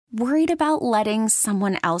Worried about letting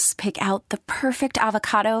someone else pick out the perfect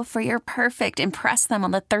avocado for your perfect impress them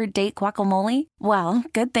on the third date guacamole? Well,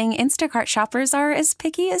 good thing Instacart shoppers are as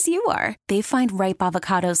picky as you are. They find ripe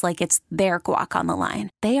avocados like it's their guac on the line.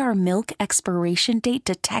 They are milk expiration date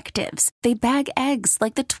detectives. They bag eggs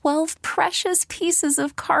like the 12 precious pieces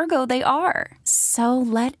of cargo they are. So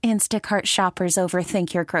let Instacart shoppers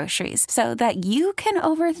overthink your groceries so that you can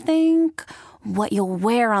overthink what you'll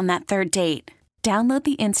wear on that third date. Download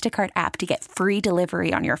the Instacart app to get free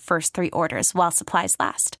delivery on your first 3 orders while supplies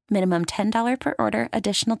last. Minimum $10 per order.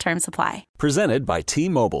 Additional terms apply. Presented by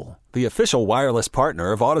T-Mobile, the official wireless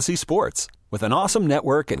partner of Odyssey Sports. With an awesome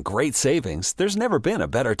network and great savings, there's never been a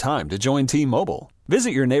better time to join T-Mobile. Visit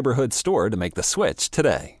your neighborhood store to make the switch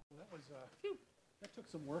today. That took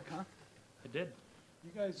some work, huh? It did.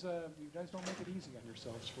 You guys don't make it easy on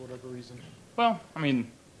yourselves for whatever reason. Well, I mean,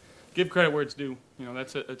 give credit where it's due. You know,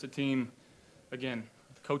 it's a team. Again,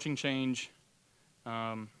 coaching change.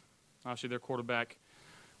 Obviously, their quarterback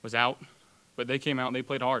was out, but they came out and they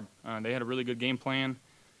played hard. They had a really good game plan,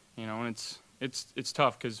 you know, and it's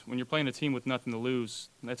tough because when you're playing a team with nothing to lose,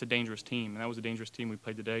 that's a dangerous team, and that was a dangerous team we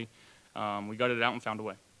played today. We gutted it out and found a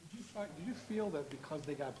way. Did you feel that because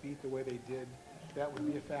they got beat the way they did, that would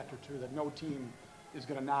be a factor too, that no team is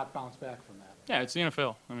going to not bounce back from that? Yeah, it's the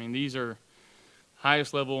NFL. I mean, these are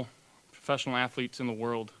highest level professional athletes in the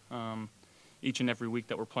world. Each and every week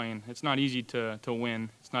that we're playing, it's not easy to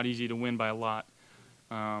win. It's not easy to win by a lot.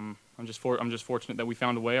 I'm just fortunate that we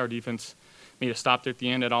found a way. Our defense made a stop there at the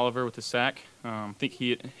end at Oliver with the sack. I think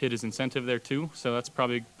he hit his incentive there too, so that's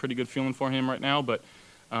probably a pretty good feeling for him right now. But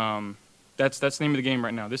that's the name of the game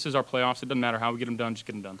right now. This is our playoffs. It doesn't matter how we get them done, just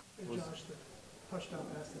get them done. Hey Josh, the touchdown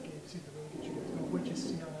pass that game seemed to really get you guys going. What did you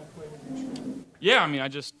see on that play when you were scrambling? Yeah, I mean, I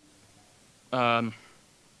just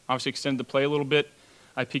obviously extended the play a little bit.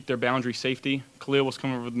 I peeked their boundary safety. Khalil was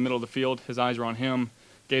coming over the middle of the field. His eyes were on him.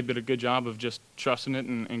 Gabe did a good job of just trusting it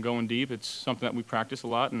and going deep. It's something that we practice a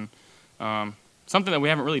lot and something that we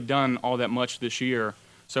haven't really done all that much this year.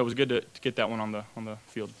 So it was good to get that one on the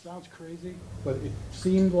field. Sounds crazy, but it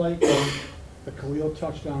seemed like the Khalil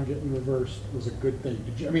touchdown getting reversed was a good thing.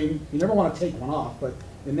 I mean, you never want to take one off, but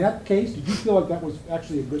in that case, did you feel like that was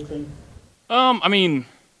actually a good thing? I mean,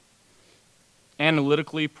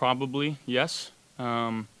 analytically, probably, yes.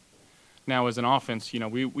 Now, as an offense, you know,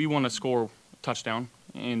 we want to score a touchdown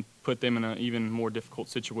and put them in an even more difficult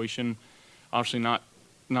situation. Obviously,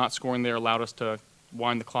 not scoring there allowed us to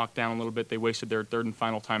wind the clock down a little bit. They wasted their third and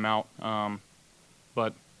final timeout.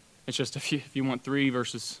 But it's just if you want 3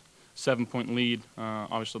 versus 7-point lead,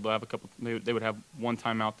 obviously they'll have a couple. They would have one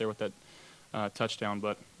timeout there with that touchdown.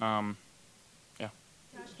 But yeah.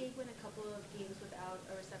 Josh Gabe went a couple of games without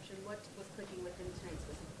a reception. What was clicking with him tonight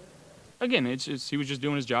specifically? Again, he was just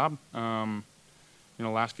doing his job. You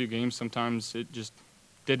know, last few games, sometimes it just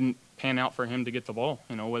didn't pan out for him to get the ball.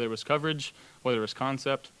 You know, whether it was coverage, whether it was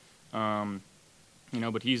concept. You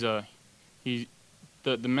know, but the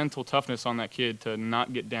mental toughness on that kid to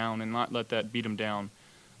not get down and not let that beat him down.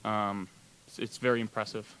 It's very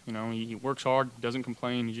impressive. You know, he works hard, doesn't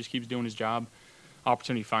complain. He just keeps doing his job.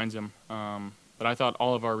 Opportunity finds him. But I thought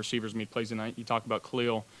all of our receivers made plays tonight. You talk about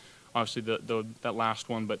Khalil. Obviously, that last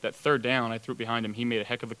one, but that third down, I threw it behind him. He made a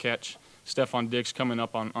heck of a catch. Stephon Diggs coming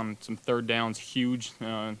up on some third downs, huge,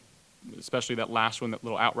 especially that last one, that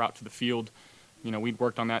little out route to the field. You know, we'd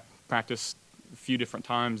worked on that practice a few different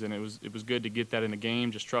times, and it was good to get that in the game,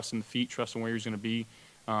 just trusting the feet, trusting where he was going to be.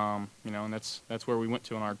 You know, and that's where we went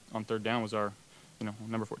to on third down was our, you know,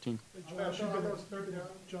 number 14. Hey Josh, you've been in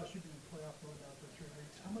playoff mode now for 3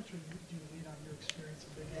 weeks. How much do you lean on your experience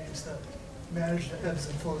in big games to manage the ebbs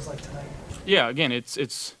and flows like tonight? Yeah, again,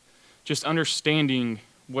 it's just understanding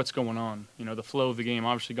what's going on. You know, the flow of the game.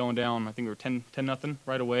 Obviously going down, I think we were 10-0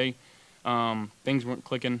 right away. Things weren't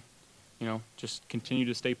clicking. You know, just continue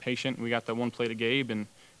to stay patient. We got that one play to Gabe and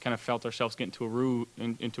kind of felt ourselves get into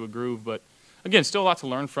a groove. But again, still a lot to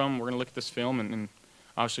learn from. We're going to look at this film and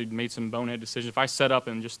obviously made some bonehead decisions. If I set up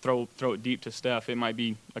and just throw it deep to Steph, it might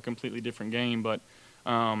be a completely different game. But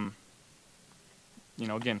you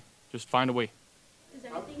know, again, just find a way. Does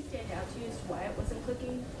anything stand out to you as to why it wasn't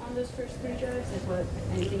clicking on those first 3 drives?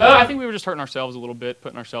 I think we were just hurting ourselves a little bit,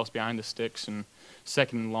 putting ourselves behind the sticks and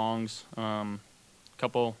second and longs.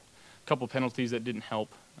 Couple penalties that didn't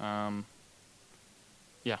help.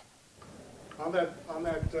 Yeah. On that,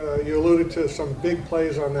 you alluded to some big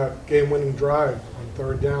plays on that game-winning drive on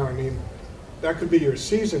third down. I mean, that could be your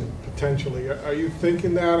season potentially. Are you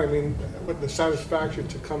thinking that? I mean, with the satisfaction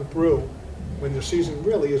to come through when the season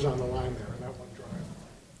really is on the line there in that one drive.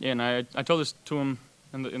 Yeah, and I told this to him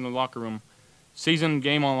in the locker room. Season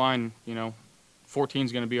game on line, you know, 14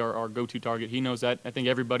 is going to be our go-to target. He knows that. I think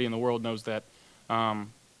everybody in the world knows that. And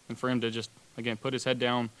for him to just, again, put his head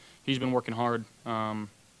down, he's been working hard, and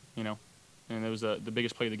it was the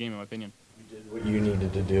biggest play of the game, in my opinion. You did what you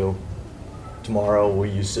needed to do. Tomorrow, will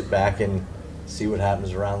you sit back and see what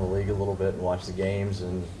happens around the league a little bit and watch the games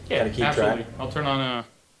and kind of keep absolutely. track? I'll turn on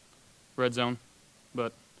Red Zone,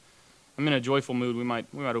 but I'm in a joyful mood. We might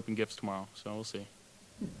open gifts tomorrow, so we'll see.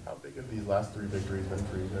 How big have these last 3 victories been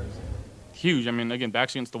for you guys? Huge. I mean, again,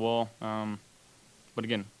 backs against the wall, but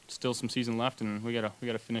again, still some season left, and we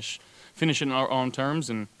gotta finish it in our own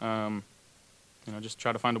terms, and just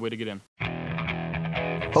try to find a way to get in.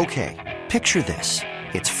 Okay, picture this: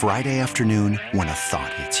 it's Friday afternoon when a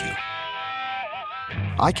thought hits you.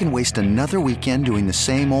 I can waste another weekend doing the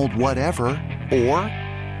same old whatever, or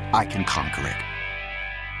I can conquer it.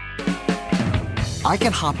 I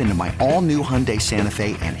can hop into my all-new Hyundai Santa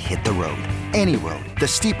Fe and hit the road. Any road. The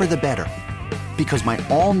steeper, the better. Because my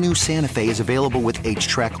all-new Santa Fe is available with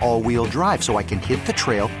H-Track all-wheel drive, so I can hit the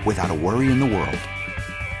trail without a worry in the world.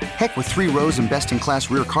 Heck, with 3 rows and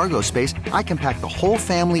best-in-class rear cargo space, I can pack the whole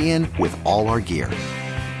family in with all our gear.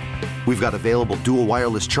 We've got available dual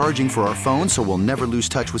wireless charging for our phones, so we'll never lose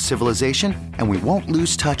touch with civilization, and we won't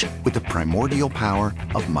lose touch with the primordial power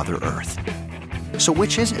of Mother Earth. So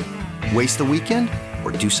which is it? Waste the weekend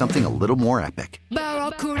or do something a little more epic?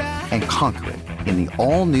 And conquer it in the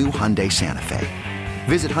all-new Hyundai Santa Fe.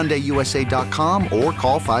 Visit HyundaiUSA.com or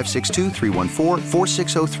call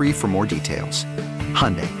 562-314-4603 for more details.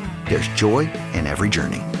 Hyundai, there's joy in every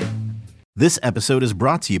journey. This episode is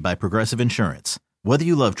brought to you by Progressive Insurance. Whether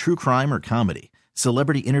you love true crime or comedy,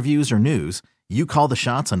 celebrity interviews or news, you call the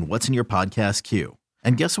shots on what's in your podcast queue.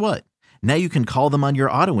 And guess what? Now you can call them on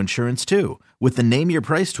your auto insurance too with the Name Your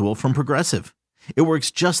Price tool from Progressive. It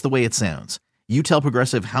works just the way it sounds. You tell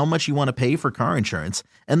Progressive how much you want to pay for car insurance,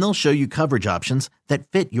 and they'll show you coverage options that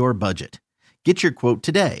fit your budget. Get your quote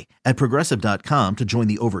today at Progressive.com to join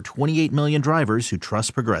the over 28 million drivers who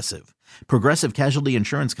trust Progressive. Progressive Casualty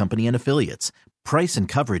Insurance Company and Affiliates. Price and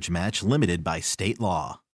coverage match limited by state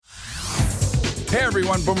law. Hey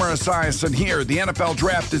everyone, Boomer Esiason here. The NFL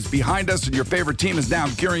Draft is behind us and your favorite team is now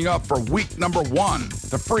gearing up for week number 1.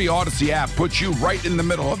 The free Odyssey app puts you right in the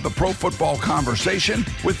middle of the pro football conversation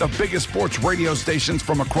with the biggest sports radio stations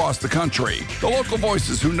from across the country. The local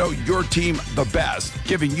voices who know your team the best,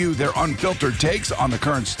 giving you their unfiltered takes on the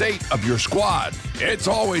current state of your squad. It's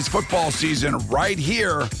always football season right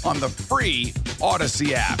here on the free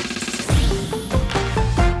Odyssey app.